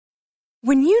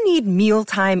When you need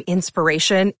mealtime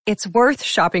inspiration, it's worth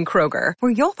shopping Kroger,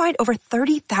 where you'll find over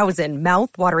 30,000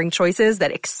 mouth-watering choices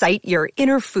that excite your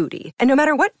inner foodie. And no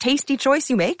matter what tasty choice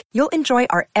you make, you'll enjoy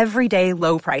our everyday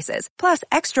low prices, plus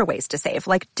extra ways to save,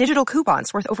 like digital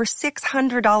coupons worth over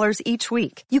 $600 each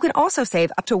week. You can also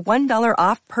save up to $1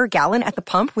 off per gallon at the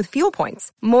pump with fuel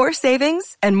points. More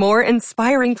savings and more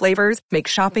inspiring flavors make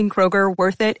shopping Kroger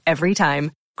worth it every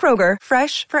time. Kroger,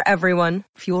 fresh for everyone.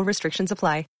 Fuel restrictions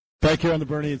apply. Back here on the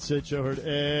Bernie and Sid Show, heard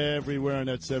everywhere on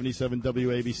that 77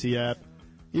 WABC app,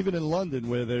 even in London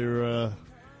where they're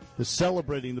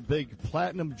celebrating the big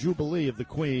Platinum Jubilee of the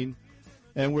Queen.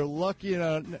 And we're lucky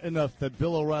enough that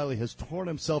Bill O'Reilly has torn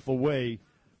himself away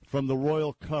from the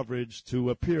royal coverage to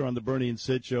appear on the Bernie and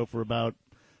Sid Show for about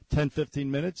 10,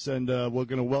 15 minutes. And we're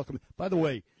going to welcome – by the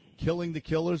way, Killing the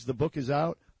Killers, the book is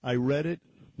out. I read it.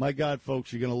 My God,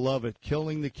 folks, you're going to love it.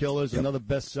 Killing the Killers, another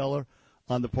bestseller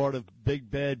on the part of Big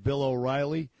Bad Bill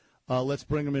O'Reilly. Let's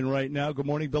bring him in right now. Good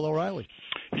morning, Bill O'Reilly.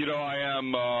 You know, I am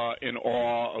in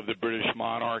awe of the British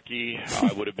monarchy.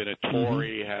 I would have been a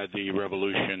Tory had the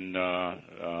revolution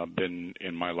been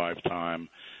in my lifetime.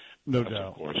 No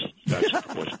doubt. That's, of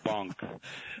course, bunk.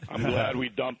 I'm glad we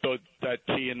dumped that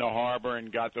tea in the harbor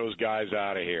and got those guys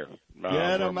out of here.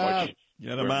 Get them out.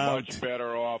 Get them out. Much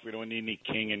better off. We don't need any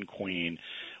king and queen.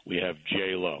 We have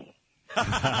J-Lo.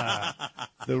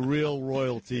 The real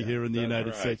royalty here in the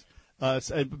United States.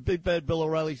 Big Bad Bill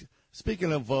O'Reilly,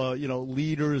 speaking of,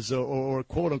 leaders or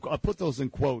quote-unquote, I put those in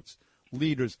quotes,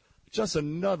 leaders, just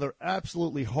another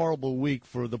absolutely horrible week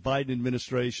for the Biden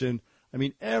administration. I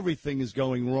mean, everything is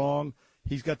going wrong.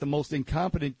 He's got the most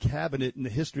incompetent cabinet in the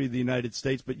history of the United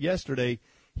States. But yesterday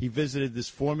he visited this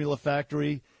formula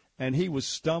factory, and he was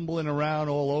stumbling around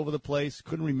all over the place,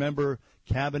 couldn't remember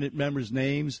cabinet members'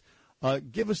 names.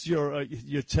 Give us your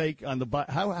take on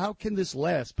how can this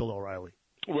last, Bill O'Reilly?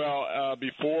 Well,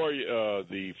 before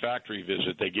the factory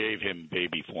visit, they gave him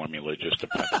baby formula just to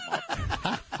pep him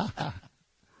up.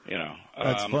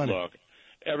 That's funny. Look,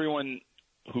 everyone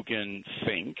who can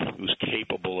think, who's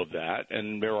capable of that,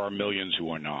 and there are millions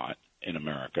who are not in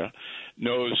America,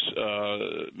 knows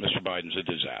Mr. Biden's a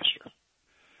disaster.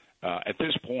 At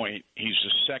this point, he's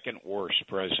the second worst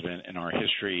president in our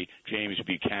history. James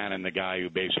Buchanan, the guy who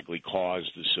basically caused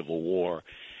the Civil War,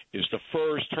 is the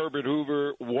first. Herbert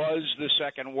Hoover was the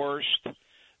second worst,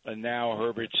 and now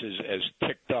Herbert's has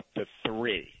ticked up to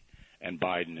 3, and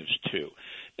Biden is 2.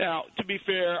 Now, to be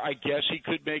fair, I guess he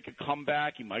could make a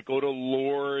comeback. He might go to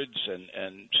Lords,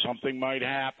 and something might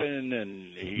happen,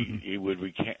 and he would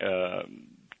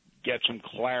get some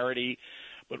clarity.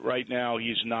 But right now,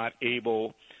 he's not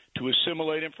able to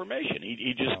assimilate information.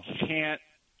 He just can't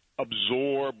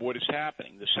absorb what is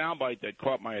happening. The soundbite that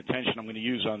caught my attention, I'm going to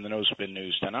use on the No Spin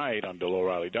News tonight on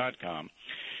BillO'Reilly.com,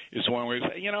 is one where he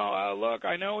said, look,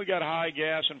 I know we got high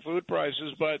gas and food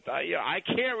prices, but I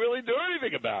can't really do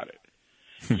anything about it.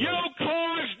 You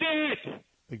caused it.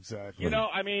 Exactly.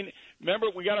 Remember,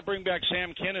 we got to bring back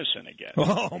Sam Kinison again.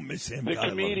 Oh, miss him. The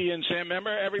comedian Sam,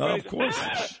 remember? Everybody. Of course.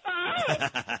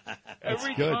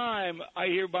 Every time I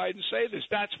hear Biden say this,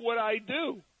 that's what I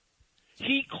do.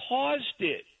 He caused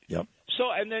it. Yep.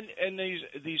 So, and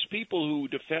these people who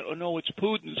defend, it's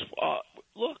Putin's.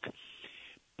 Look,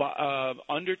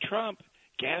 under Trump,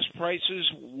 gas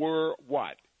prices were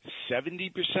what?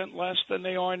 70% less than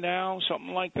they are now,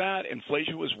 something like that.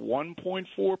 Inflation was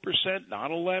 1.4%, not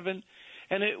 11%,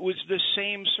 and it was the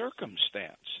same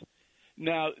circumstance.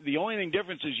 Now, the only thing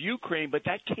difference is Ukraine, but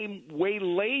that came way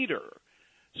later.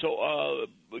 So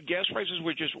gas prices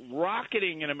were just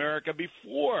rocketing in America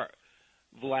before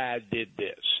Vlad did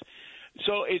this.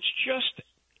 So it's just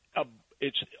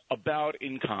it's about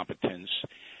incompetence.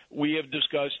 We have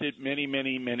discussed it many,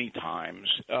 many, many times.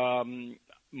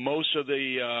 Most of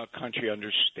the country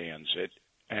understands it,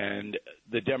 and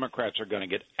the Democrats are going to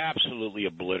get absolutely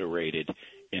obliterated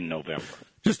in November.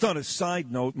 Just on a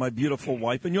side note, my beautiful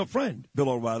wife and your friend, Bill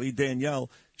O'Reilly, Danielle,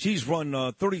 she's run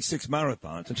 36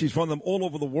 marathons, and she's run them all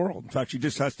over the world. In fact, she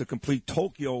just has to complete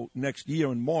Tokyo next year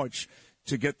in March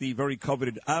to get the very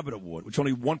coveted Abbott Award, which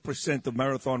only 1% of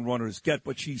marathon runners get.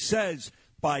 But she says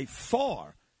by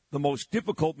far the most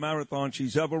difficult marathon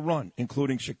she's ever run,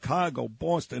 including Chicago,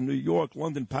 Boston, New York,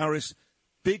 London, Paris,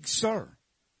 Big Sur.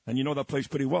 And you know that place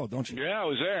pretty well, don't you? Yeah, I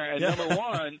was there. And number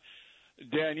one,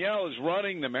 Danielle is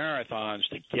running the marathons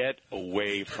to get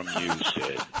away from you,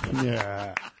 Sid.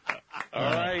 Yeah. All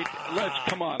right,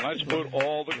 let's put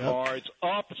all the cards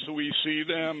up so we see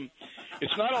them.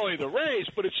 It's not only the race,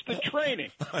 but it's the training.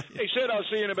 They said I'll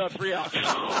see you in about 3 hours.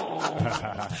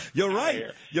 You're right.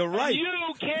 You're right.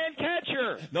 You can't catch her.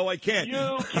 Roger. No, I can't.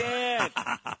 You can't.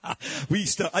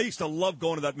 I used to love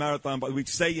going to that marathon, but we'd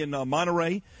stay in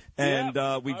Monterey, and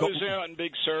we go. I was out in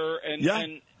Big Sur,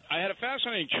 and I had a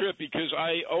fascinating trip because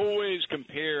I always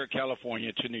compare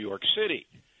California to New York City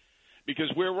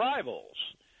because we're rivals.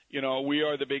 You know, we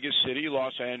are the biggest city.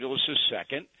 Los Angeles is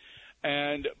second,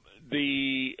 and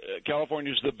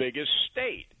California is the biggest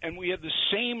state, and we have the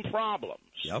same problems.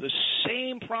 Yep. The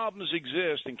same problems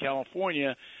exist in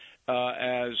California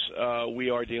as we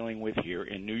are dealing with here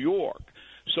in New York.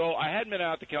 So I hadn't been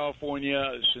out to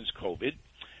California since COVID,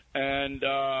 and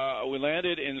we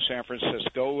landed in San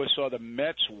Francisco. We saw the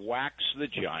Mets wax the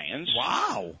Giants.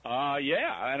 Wow.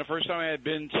 Yeah, and the first time I had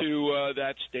been to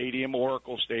that stadium,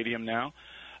 Oracle Stadium now.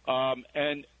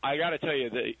 And I got to tell you,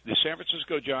 the San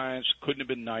Francisco Giants couldn't have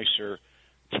been nicer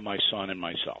to my son and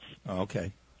myself.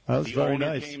 Okay. That was very owner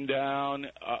nice. Came down.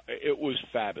 It was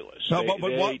fabulous. No,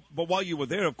 but while you were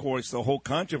there, of course, the whole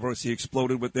controversy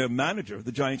exploded with their manager,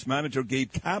 the Giants manager,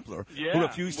 Gabe Kapler, who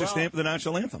refused to stand for the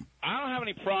national anthem. I don't have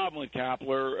any problem with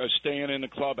Kapler staying in the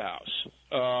clubhouse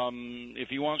if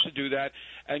he wants to do that.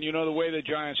 And, you know, the way the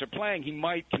Giants are playing, he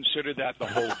might consider that the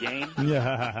whole game.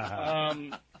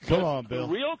 Yeah. Come on, Bill.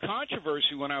 The real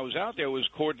controversy when I was out there was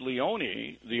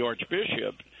Cordileone, the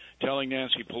Archbishop, telling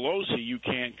Nancy Pelosi, you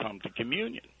can't come to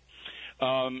communion.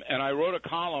 And I wrote a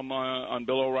column on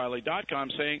BillO'Reilly.com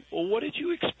saying, well, what did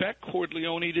you expect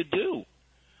Cordileone to do?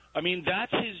 I mean,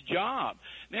 that's his job.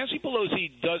 Nancy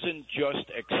Pelosi doesn't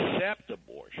just accept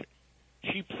abortion.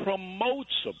 She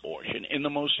promotes abortion in the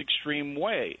most extreme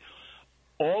way.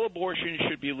 All abortion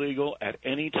should be legal at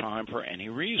any time for any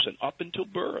reason, up until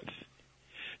birth.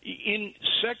 In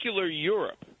secular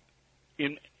Europe,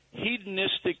 in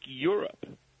hedonistic Europe,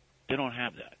 they don't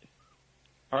have that.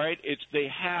 All right? They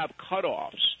have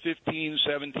cutoffs, 15,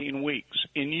 17 weeks.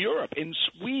 In Europe, in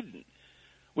Sweden,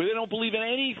 where they don't believe in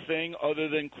anything other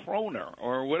than Kroner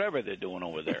or whatever they're doing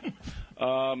over there.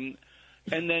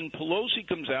 And then Pelosi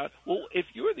comes out, well, if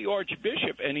you're the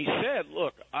Archbishop, and he said,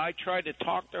 look, I tried to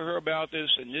talk to her about this,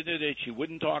 and she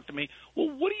wouldn't talk to me.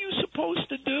 Well, what are you supposed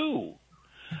to do?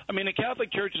 I mean, the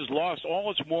Catholic Church has lost all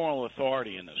its moral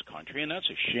authority in this country, and that's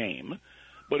a shame,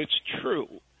 but it's true.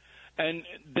 And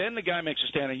then the guy makes a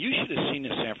stand, and you should have seen the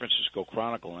San Francisco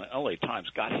Chronicle and the L.A. Times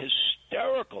got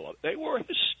hysterical. They were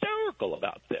hysterical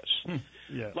about this.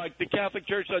 Yeah. Like the Catholic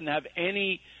Church doesn't have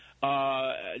any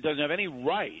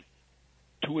right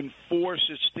to enforce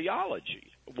its theology.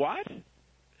 What?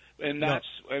 And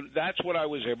that's what I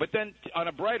was there. But then on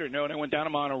a brighter note, I went down to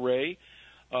Monterey.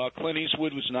 Clint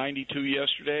Eastwood was 92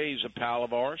 yesterday. He's a pal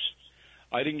of ours.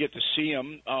 I didn't get to see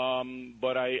him,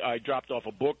 but I dropped off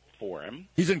a book for him.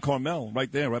 He's in Carmel,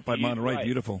 right there, right by Monterey. Right.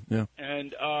 Beautiful, yeah.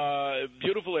 And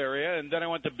beautiful area. And then I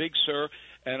went to Big Sur,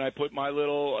 and I put my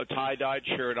little tie-dyed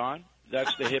shirt on.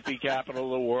 That's the hippie capital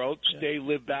of the world. Yeah. They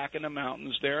live back in the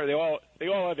mountains there. They all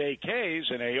have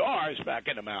AKs and ARs back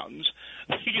in the mountains.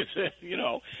 Because, you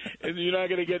know, and you're not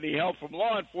going to get any help from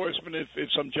law enforcement if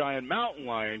some giant mountain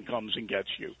lion comes and gets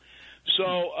you. So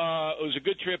it was a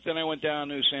good trip. Then I went down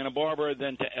to Santa Barbara,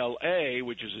 then to L.A.,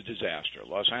 which is a disaster.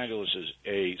 Los Angeles is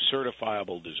a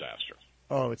certifiable disaster.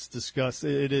 Oh, it's disgusting.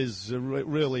 It is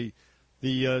really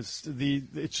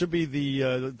it should be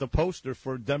the poster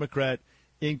for Democrat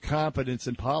incompetence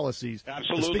and policies.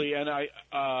 Absolutely, and I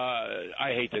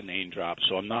hate to name drop,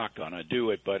 so I'm not going to do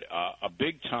it. But a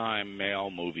big-time male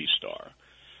movie star.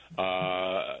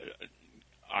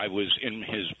 I was in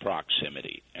his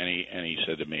proximity, and he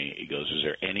said to me, he goes, is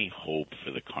there any hope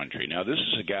for the country? Now, this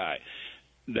is a guy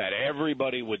that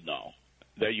everybody would know,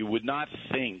 that you would not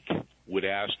think would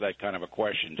ask that kind of a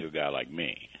question to a guy like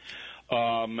me.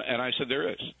 And I said, there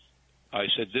is. I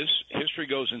said, this history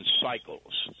goes in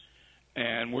cycles,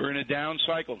 and we're in a down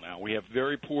cycle now. We have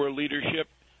very poor leadership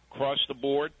across the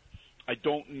board. I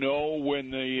don't know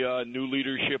when the new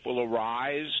leadership will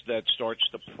arise that starts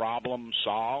to problem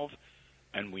solve.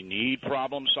 And we need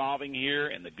problem-solving here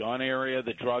in the gun area,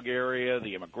 the drug area,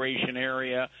 the immigration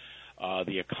area,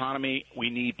 the economy. We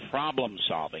need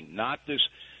problem-solving, not this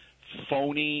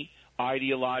phony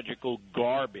ideological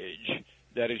garbage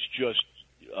that is just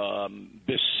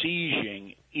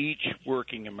besieging each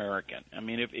working American. I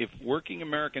mean, if working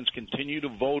Americans continue to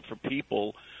vote for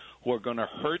people who are going to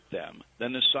hurt them,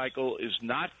 then the cycle is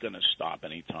not going to stop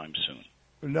anytime soon.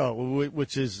 No,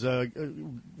 which is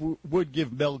would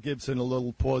give Mel Gibson a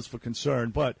little pause for concern,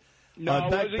 but no,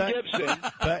 it wasn't Gibson.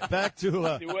 Back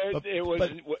to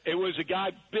it was a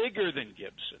guy bigger than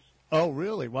Gibson. Oh,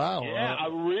 really? Wow. Yeah,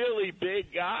 a really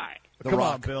big guy. Come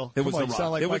on, Bill. It was The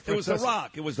Rock. Like it was The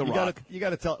Rock. It was The Rock. You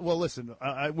got to tell. Well, listen,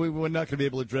 we're not going to be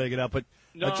able to drag it out, but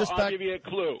I'll give you a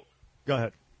clue. Go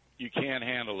ahead. You can't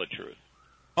handle the truth.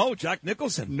 Oh, Jack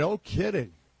Nicholson. No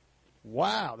kidding.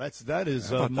 Wow, that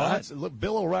is monster. Look,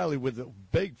 Bill O'Reilly with a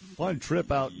big fun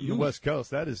trip out in the West Coast.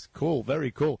 That is cool,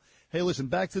 very cool. Hey, listen,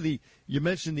 back to you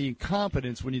mentioned the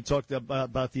incompetence when you talked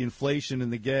about the inflation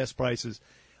and the gas prices,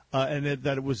 and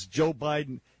that it was Joe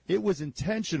Biden. It was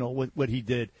intentional what he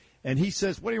did. And he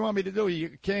says, what do you want me to do?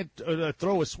 You can't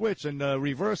throw a switch and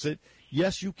reverse it.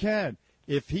 Yes, you can.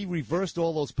 If he reversed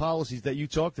all those policies that you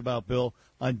talked about, Bill,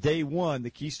 on day one, the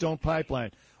Keystone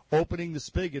Pipeline, opening the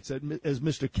spigots, as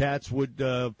Mr. Katz would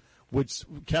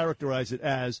characterize it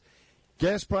as,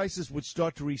 gas prices would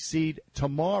start to recede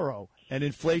tomorrow, and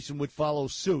inflation would follow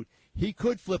suit. He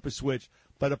could flip a switch,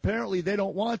 but apparently they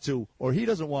don't want to, or he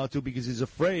doesn't want to, because he's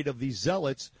afraid of these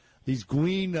zealots, these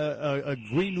Green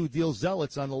New Deal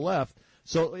zealots on the left.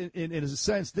 So in a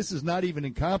sense, this is not even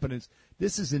incompetence.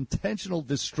 This is intentional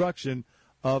destruction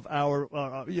of our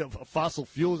fossil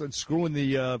fuels and screwing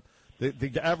the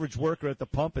average worker at the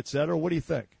pump, et cetera. What do you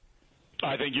think?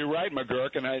 I think you're right,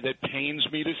 McGurk, and that pains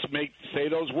me to say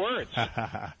those words.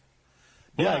 Yeah,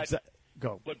 exactly.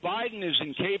 Go. But Biden is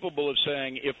incapable of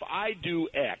saying, if I do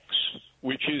X,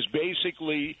 which is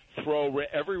basically throw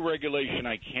every regulation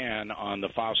I can on the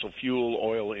fossil fuel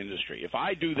oil industry, if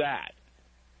I do that,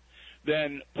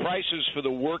 then prices for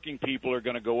the working people are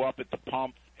going to go up at the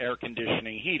pump, air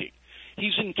conditioning, heating.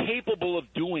 He's incapable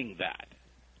of doing that.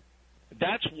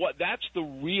 That's the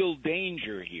real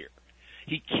danger here.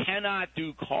 He cannot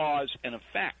do cause and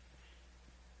effect.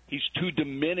 He's too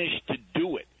diminished to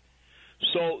do it.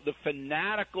 So the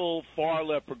fanatical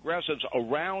far-left progressives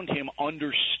around him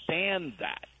understand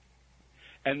that.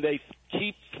 And they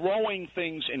keep throwing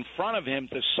things in front of him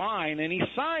to sign, and he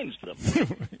signs them.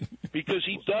 Because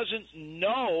he doesn't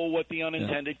know what the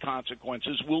unintended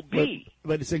consequences will be.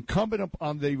 But it's incumbent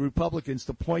on the Republicans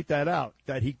to point that out,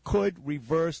 that he could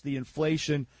reverse the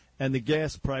inflation and the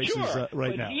gas prices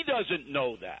right now. But he doesn't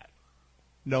know that.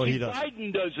 No, he doesn't.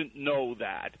 Biden doesn't know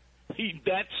that.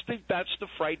 That's the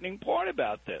frightening part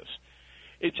about this.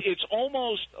 It's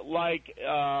almost like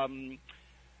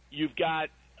you've got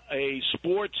a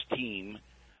sports team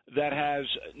that has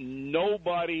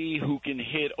nobody who can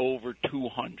hit over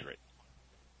 200.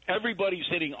 Everybody's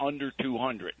hitting under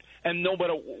 200. And no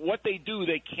matter what they do,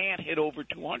 they can't hit over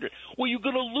 200. Well, you're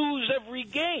going to lose every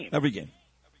game. Every game.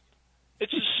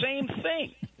 It's the same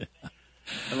thing.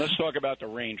 And let's talk about the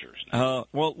Rangers now.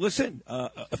 Well, listen,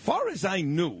 as far as I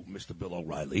knew, Mr. Bill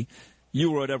O'Reilly,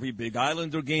 you were at every big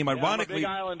Islander game. Yeah, Ironically,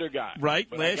 I'm a big Islander guy. Right.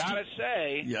 But I got to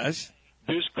say, yes,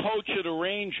 this coach of the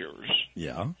Rangers,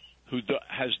 who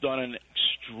has done an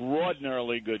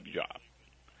extraordinarily good job,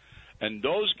 and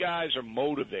those guys are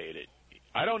motivated.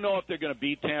 I don't know if they're going to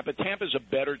beat Tampa. Tampa's a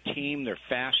better team. They're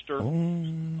faster.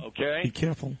 Okay? Be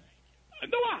careful.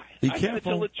 No, Be I got to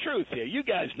careful. tell the truth here. You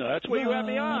guys know that's where you have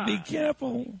me on. Be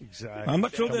careful. Exactly. I'm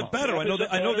not sure they're better.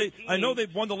 I know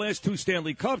they've won the last 2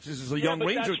 Stanley Cups. This is a young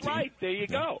Ranger that's team. Right. There you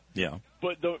go. Yeah.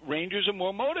 But the Rangers are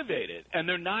more motivated, and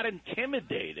they're not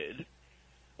intimidated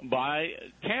by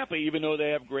Tampa, even though they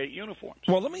have great uniforms.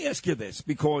 Well, let me ask you this,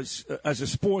 because as a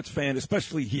sports fan,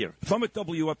 especially here, if I'm at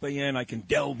WFAN, I can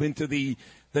delve into the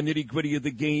nitty-gritty of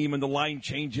the game and the line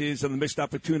changes and the missed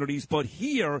opportunities. But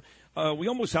here, we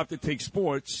almost have to take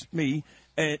sports,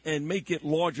 and make it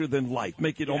larger than life,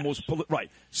 make it almost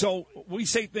right. So we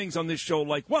say things on this show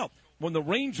like, well, when the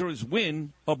Rangers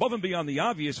win, above and beyond the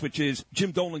obvious, which is Jim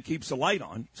Dolan keeps the light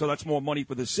on, so that's more money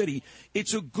for the city,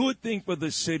 it's a good thing for the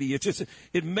city.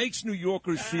 It makes New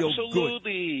Yorkers feel good.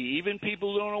 Absolutely. Even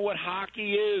people who don't know what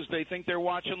hockey is, they think they're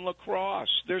watching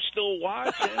lacrosse. They're still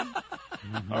watching.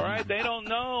 All right? They don't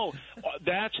know.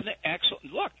 That's an excellent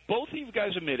 – look, both of you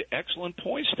guys have made excellent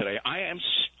points today. I am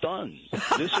stunned.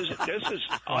 This is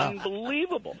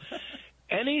unbelievable.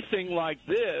 Anything like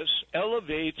this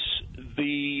elevates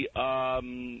the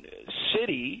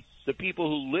city, the people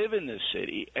who live in this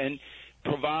city, and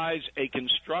provides a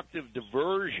constructive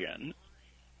diversion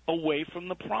away from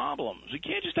the problems. We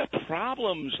can't just have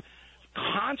problems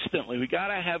constantly. We got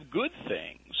to have good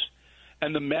things.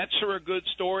 And the Mets are a good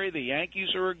story, the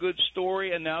Yankees are a good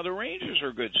story, and now the Rangers are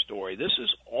a good story. This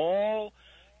is all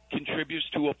contributes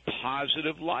to a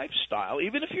positive lifestyle,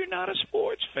 even if you're not a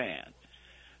sports fan.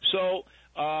 So,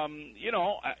 as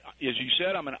you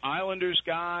said, I'm an Islanders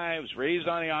guy. I was raised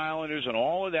on the Islanders and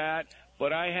all of that.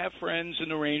 But I have friends in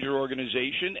the Ranger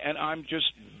organization, and I'm just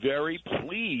very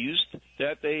pleased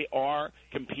that they are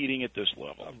competing at this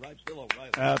level. Right, Bill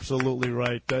O'Reilly. Absolutely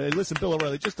right. Listen, Bill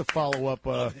O'Reilly, just to follow up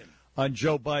on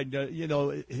Joe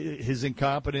Biden, his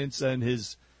incompetence and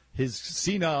his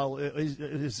senile,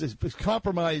 his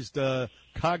compromised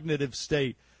cognitive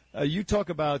state.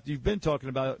 You've been talking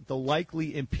about the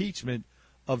likely impeachment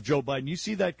of Joe Biden. You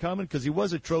see that coming? Because he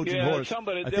was a Trojan horse.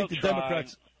 I think the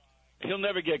Democrats. He'll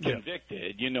never get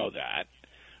convicted. You know that.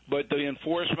 But the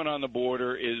enforcement on the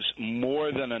border is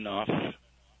more than enough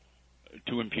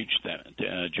to impeach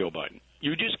Joe Biden.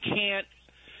 You just can't.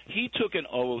 He took an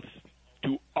oath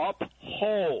to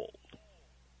uphold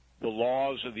the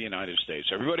laws of the United States.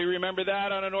 Everybody remember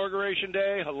that on Inauguration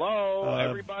Day? Hello,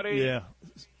 everybody? Yeah.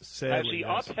 Sadly,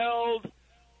 has he upheld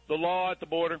the law at the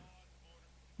border?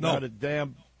 No.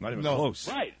 Not even close.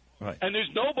 Right. And there's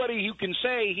nobody who can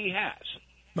say he has.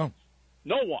 No.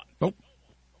 No one. Nope.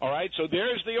 All right, so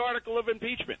there's the article of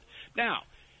impeachment. Now,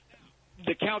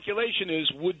 the calculation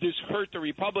is, would this hurt the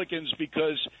Republicans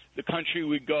because the country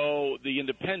would go, the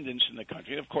independents in the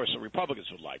country, and of course the Republicans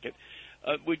would like it,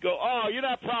 would go, oh, you're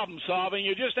not problem-solving,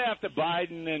 you're just after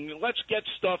Biden, and let's get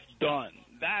stuff done.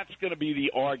 That's going to be the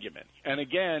argument. And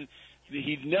again,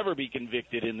 he'd never be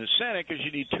convicted in the Senate because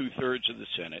you need two-thirds of the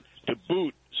Senate to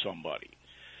boot somebody.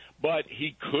 But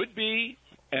he could be,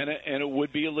 and it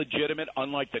would be a legitimate,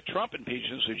 unlike the Trump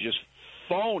impeachments, which is just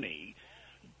phony.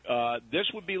 This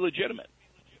would be legitimate.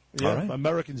 Yeah, right.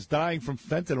 Americans dying from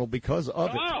fentanyl because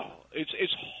of it. Oh,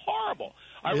 it's horrible.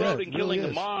 I wrote in Killing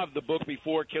the Mob, the book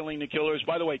before Killing the Killers.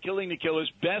 By the way, Killing the Killers,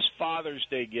 best Father's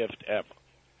Day gift ever.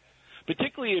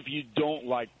 Particularly if you don't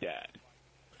like Dad.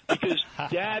 Because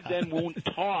Dad then won't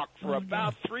talk for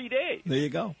about 3 days. There you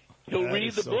go. He'll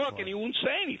read the book and he won't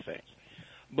say anything.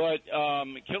 But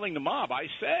Killing the Mob, I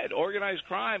said, organized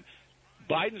crime,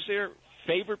 Biden's their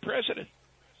favorite president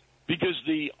because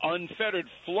the unfettered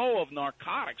flow of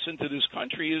narcotics into this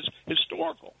country is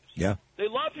historical. Yeah. They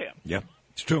love him. Yeah,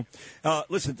 it's true.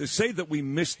 Listen, to say that we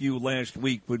missed you last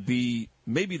week would be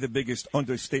maybe the biggest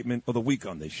understatement of the week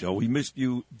on this show. We missed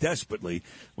you desperately.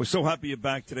 We're so happy you're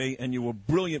back today, and you were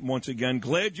brilliant once again.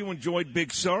 Glad you enjoyed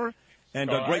Big Sur, and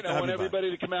great to have you back. I want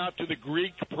everybody to come out to the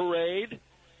Greek parade.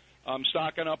 I'm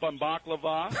stocking up on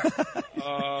baklava.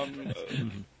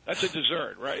 That's a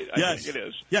dessert, right? I think it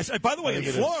is. Yes. And by the way, in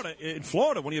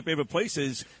Florida, one of your favorite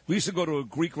places, we used to go to a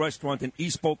Greek restaurant in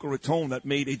East Boca Raton that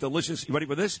made a delicious, you ready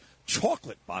for this?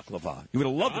 Chocolate baklava. You would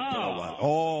have loved it, Bill.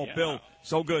 Oh, yeah. Bill,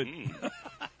 so good.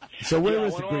 So where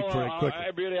is the Greek parade?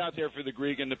 Everybody out there for the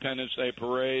Greek Independence Day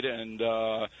parade, and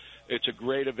it's a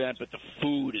great event, but the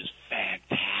food is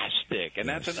fantastic. And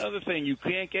that's another thing. You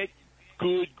can't get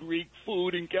good Greek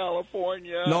food in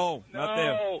California. No, not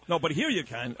there. No, but here you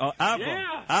can. Avra.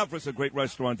 Yeah. Avra's a great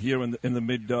restaurant here in the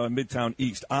Midtown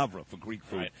East. Avra for Greek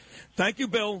food. Right. Thank you,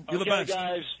 Bill. You're the best.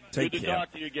 Guys. Take Good care. to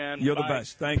talk to you again. You're Bye. the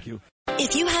best. Thank you.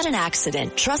 If you had an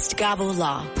accident, trust Gabo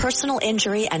Law, personal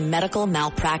injury and medical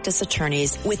malpractice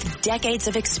attorneys with decades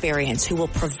of experience who will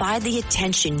provide the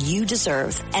attention you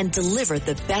deserve and deliver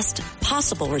the best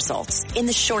possible results in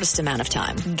the shortest amount of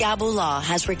time. Gabo Law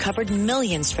has recovered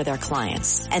millions for their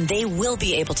clients, and they will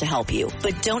be able to help you.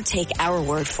 But don't take our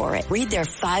word for it. Read their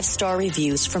 5-star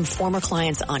reviews from former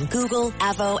clients on Google,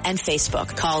 Avo, and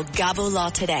Facebook. Call Gabo Law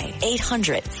today,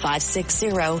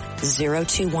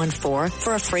 800-560-0214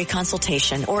 for a free consultation,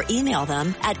 or email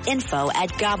them at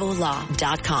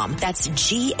info@gabolaw.com. That's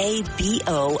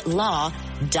GABO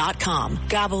law.com.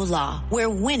 Gabo Law, where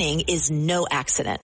winning is no accident.